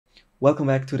Welcome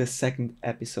back to the second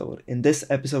episode. In this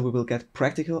episode, we will get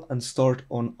practical and start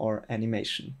on our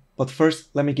animation. But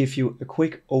first, let me give you a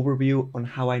quick overview on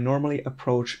how I normally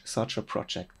approach such a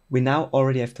project. We now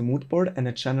already have the mood board and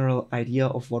a general idea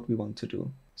of what we want to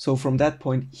do. So from that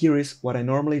point, here is what I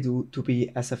normally do to be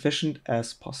as efficient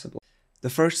as possible. The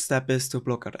first step is to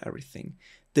block out everything.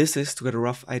 This is to get a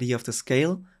rough idea of the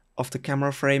scale, of the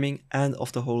camera framing, and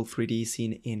of the whole 3D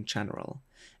scene in general.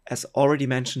 As already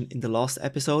mentioned in the last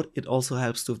episode, it also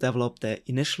helps to develop the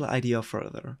initial idea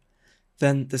further.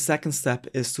 Then the second step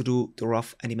is to do the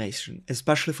rough animation,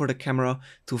 especially for the camera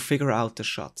to figure out the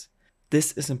shot.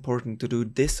 This is important to do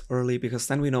this early because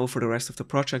then we know for the rest of the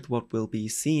project what will be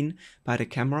seen by the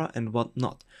camera and what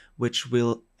not, which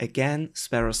will again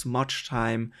spare us much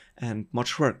time and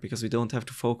much work because we don't have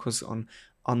to focus on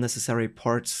unnecessary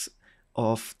parts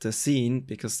of the scene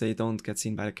because they don't get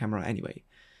seen by the camera anyway.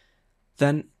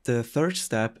 Then the third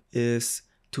step is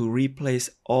to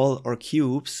replace all our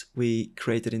cubes we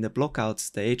created in the blockout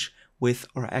stage with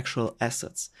our actual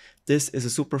assets. This is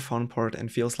a super fun part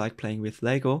and feels like playing with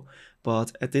Lego,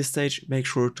 but at this stage make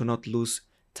sure to not lose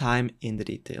time in the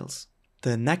details.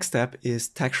 The next step is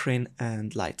texturing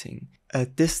and lighting.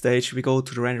 At this stage we go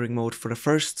to the rendering mode for the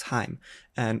first time,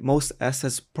 and most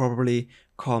assets probably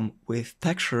come with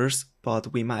textures,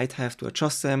 but we might have to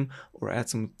adjust them or add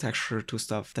some texture to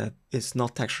stuff that is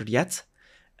not textured yet.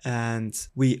 And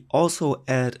we also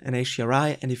add an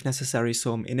HDRI and if necessary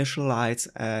some initial lights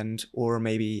and or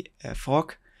maybe a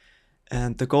fog.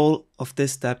 And the goal of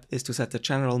this step is to set the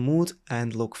general mood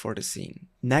and look for the scene.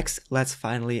 Next, let's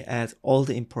finally add all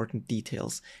the important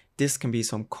details. This can be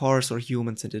some cars or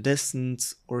humans in the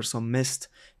distance or some mist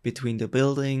between the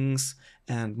buildings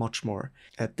and much more.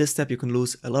 At this step you can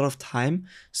lose a lot of time,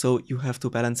 so you have to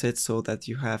balance it so that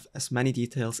you have as many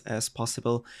details as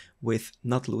possible with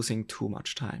not losing too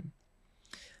much time.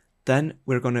 Then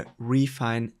we're gonna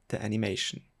refine the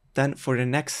animation. Then for the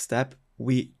next step,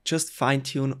 we just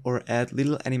fine-tune or add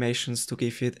little animations to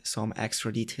give it some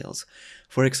extra details.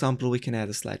 For example, we can add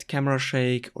a slight camera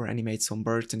shake or animate some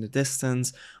birds in the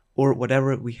distance or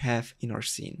whatever we have in our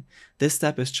scene. This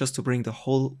step is just to bring the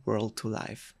whole world to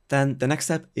life. Then the next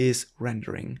step is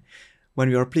rendering. When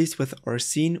we are pleased with our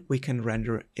scene, we can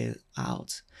render it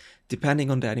out.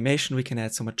 Depending on the animation, we can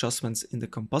add some adjustments in the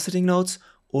compositing nodes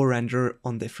or render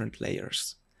on different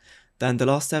layers. Then the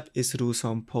last step is to do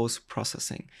some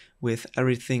post-processing. With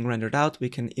everything rendered out, we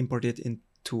can import it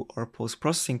into our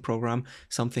post-processing program,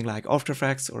 something like After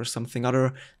Effects or something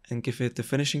other, and give it the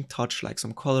finishing touch like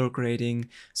some color grading,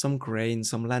 some grain,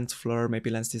 some lens flare,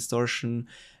 maybe lens distortion,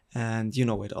 and you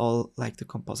know it all, like the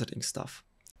compositing stuff.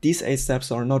 These 8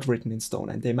 steps are not written in stone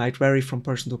and they might vary from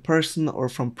person to person or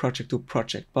from project to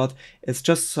project, but it's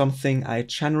just something I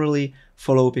generally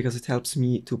follow because it helps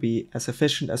me to be as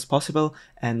efficient as possible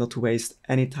and not to waste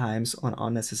any times on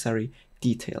unnecessary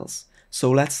details.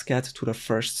 So let's get to the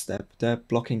first step, the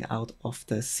blocking out of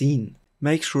the scene.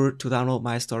 Make sure to download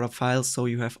my startup file so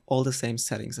you have all the same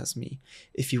settings as me.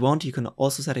 If you want, you can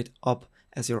also set it up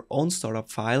as your own startup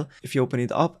file. If you open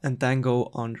it up and then go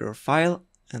under File,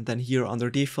 and then here under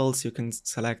defaults you can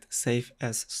select Save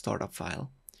as Startup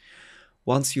File.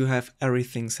 Once you have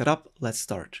everything set up, let's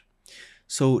start.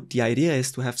 So the idea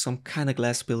is to have some kind of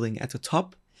glass building at the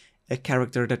top, a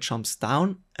character that jumps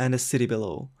down, and a city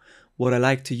below. What I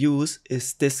like to use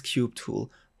is this cube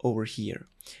tool over here.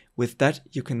 With that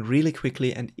you can really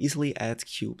quickly and easily add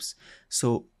cubes.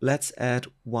 So let's add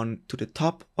one to the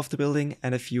top of the building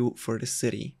and a few for the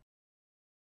city.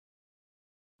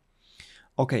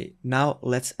 Okay, now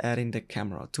let's add in the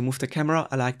camera. To move the camera,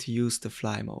 I like to use the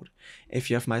fly mode. If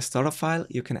you have my startup file,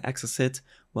 you can access it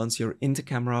once you're in the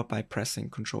camera by pressing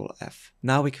Ctrl F.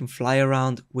 Now we can fly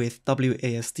around with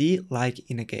WASD like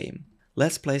in a game.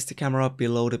 Let's place the camera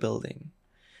below the building.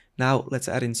 Now let's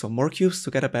add in some more cubes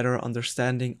to get a better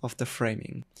understanding of the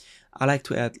framing. I like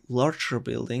to add larger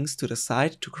buildings to the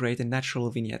side to create a natural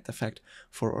vignette effect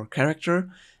for our character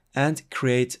and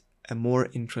create a more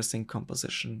interesting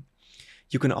composition.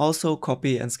 You can also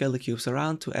copy and scale the cubes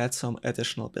around to add some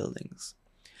additional buildings.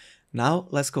 Now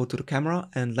let's go to the camera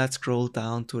and let's scroll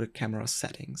down to the camera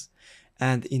settings.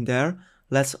 And in there,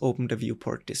 let's open the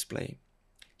viewport display.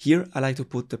 Here I like to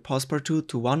put the pause per 2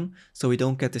 to 1 so we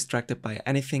don't get distracted by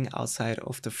anything outside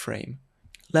of the frame.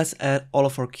 Let's add all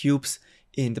of our cubes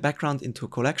in the background into a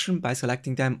collection by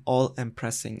selecting them all and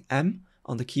pressing M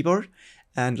on the keyboard,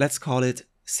 and let's call it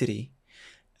City.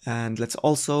 And let's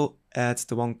also add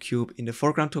the one cube in the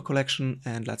foreground to a collection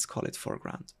and let's call it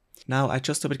Foreground. Now I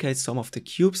just duplicate some of the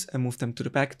cubes and move them to the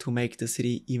back to make the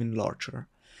city even larger.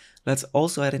 Let's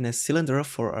also add in a cylinder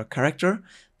for our character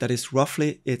that is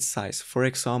roughly its size. For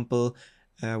example,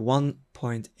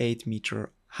 1.8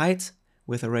 meter height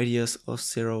with a radius of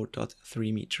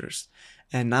 0.3 meters.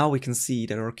 And now we can see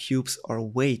that our cubes are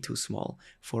way too small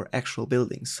for actual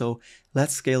buildings. So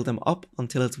let's scale them up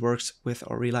until it works with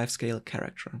our real life scale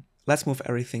character. Let's move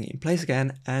everything in place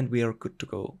again and we are good to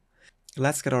go.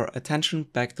 Let's get our attention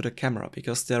back to the camera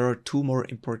because there are two more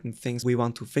important things we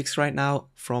want to fix right now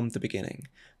from the beginning.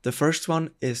 The first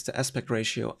one is the aspect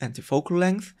ratio and the focal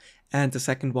length, and the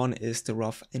second one is the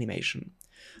rough animation.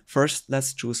 First,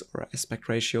 let's choose our aspect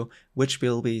ratio, which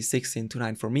will be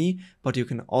 16:9 for me, but you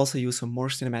can also use a more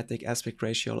cinematic aspect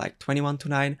ratio like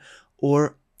 21:9,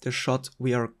 or the shot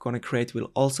we are going to create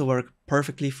will also work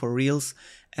perfectly for Reels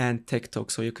and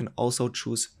TikTok, so you can also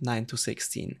choose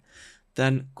 9:16.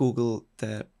 Then Google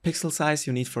the pixel size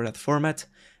you need for that format,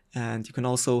 and you can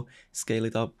also scale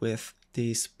it up with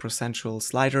this percentual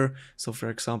slider. So for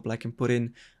example, I can put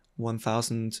in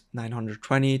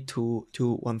 1920 to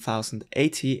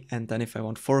 1080, and then if I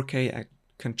want 4K, I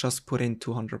can just put in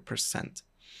 200%.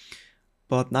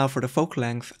 But now for the focal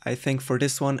length, I think for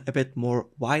this one a bit more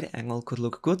wide angle could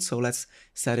look good, so let's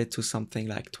set it to something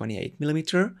like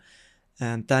 28mm,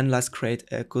 and then let's create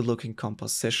a good looking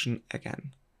composition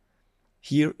again.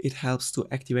 Here it helps to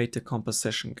activate the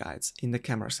composition guides in the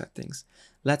camera settings.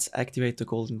 Let's activate the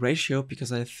golden ratio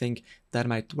because I think that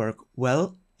might work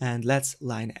well, and let's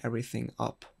line everything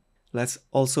up. Let's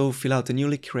also fill out the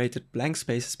newly created blank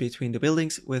spaces between the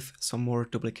buildings with some more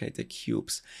duplicated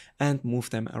cubes and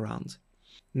move them around.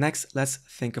 Next, let's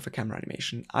think of a camera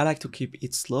animation. I like to keep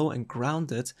it slow and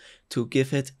grounded to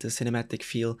give it the cinematic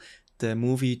feel the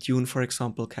movie Dune, for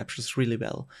example, captures really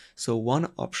well. So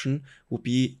one option would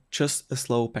be just a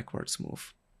slow backwards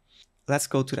move. Let's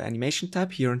go to the animation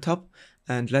tab here on top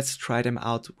and let's try them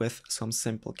out with some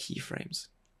simple keyframes.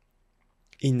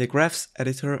 In the graphs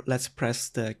editor, let's press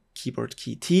the keyboard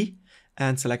key T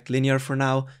and select linear for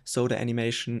now, so the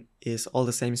animation is all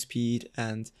the same speed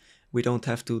and we don't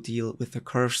have to deal with the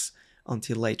curves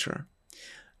until later.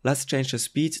 Let's change the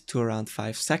speed to around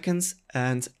 5 seconds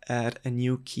and add a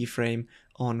new keyframe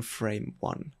on frame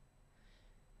 1.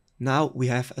 Now we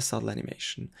have a subtle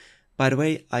animation. By the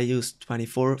way, I used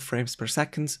 24 frames per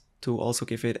second to also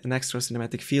give it an extra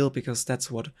cinematic feel because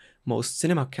that's what most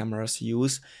cinema cameras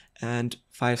use, and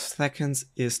 5 seconds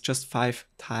is just 5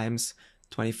 times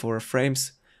 24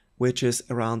 frames, which is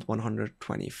around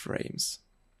 120 frames.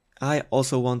 I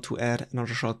also want to add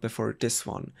another shot before this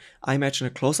one. I imagine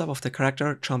a close-up of the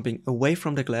character jumping away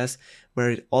from the glass where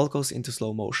it all goes into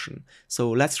slow motion. So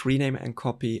let's rename and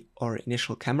copy our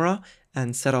initial camera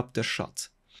and set up the shot.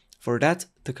 For that,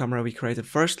 the camera we created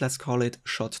first, let's call it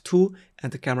shot 2,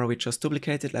 and the camera we just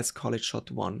duplicated, let's call it shot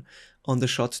 1. On the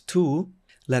shot 2,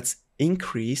 let's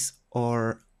increase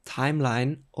our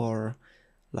timeline or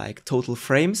like total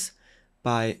frames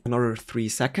by another 3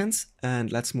 seconds,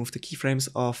 and let's move the keyframes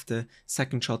of the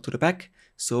second shot to the back,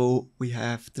 so we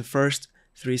have the first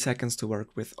 3 seconds to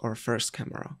work with our first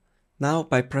camera. Now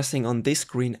by pressing on this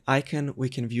green icon we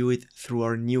can view it through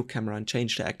our new camera and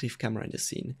change the active camera in the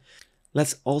scene.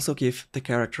 Let's also give the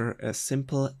character a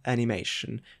simple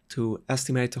animation to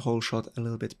estimate the whole shot a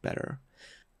little bit better.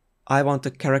 I want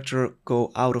the character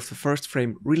go out of the first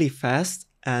frame really fast,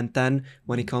 and then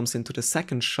when he comes into the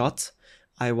second shot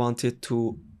I want it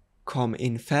to come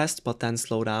in fast but then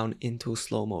slow down into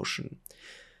slow motion.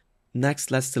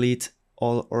 Next, let's delete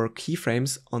all our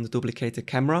keyframes on the duplicated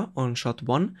camera on shot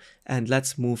 1 and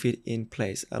let's move it in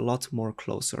place a lot more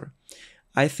closer.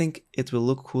 I think it will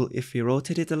look cool if we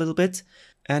rotate it a little bit,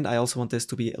 and I also want this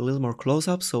to be a little more close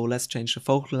up, so let's change the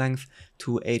focal length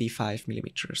to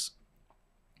 85mm.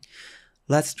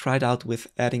 Let's try it out with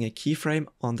adding a keyframe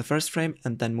on the first frame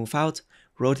and then move out,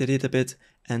 rotate it a bit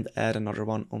and add another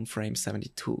one on frame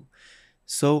 72.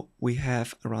 So we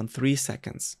have around 3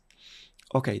 seconds.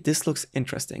 Okay, this looks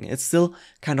interesting. It's still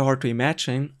kind of hard to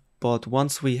imagine, but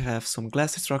once we have some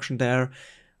glass destruction there,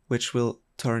 which will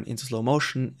turn into slow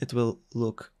motion, it will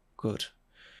look good.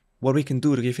 What we can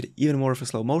do to give it even more of a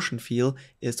slow motion feel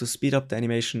is to speed up the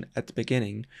animation at the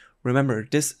beginning. Remember,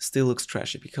 this still looks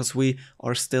trashy because we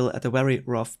are still at a very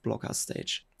rough blockout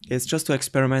stage. It's just to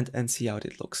experiment and see how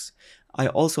it looks. I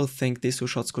also think these two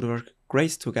shots could work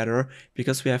great together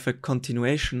because we have a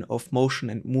continuation of motion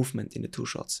and movement in the two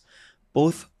shots.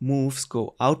 Both moves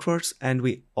go outwards and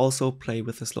we also play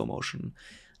with the slow motion.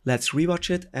 Let's rewatch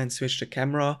it and switch the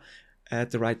camera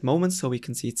at the right moment so we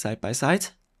can see it side by side.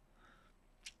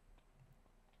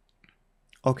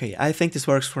 Okay, I think this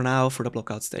works for now for the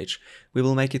blockout stage. We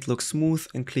will make it look smooth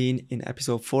and clean in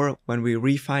episode 4 when we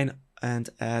refine and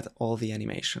add all the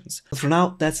animations. But for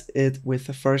now, that's it with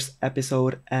the first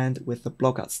episode and with the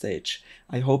block-out stage.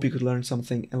 I hope you could learn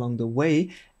something along the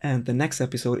way, and the next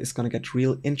episode is gonna get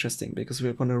real interesting because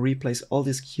we're gonna replace all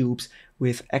these cubes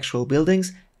with actual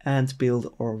buildings and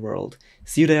build our world.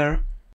 See you there!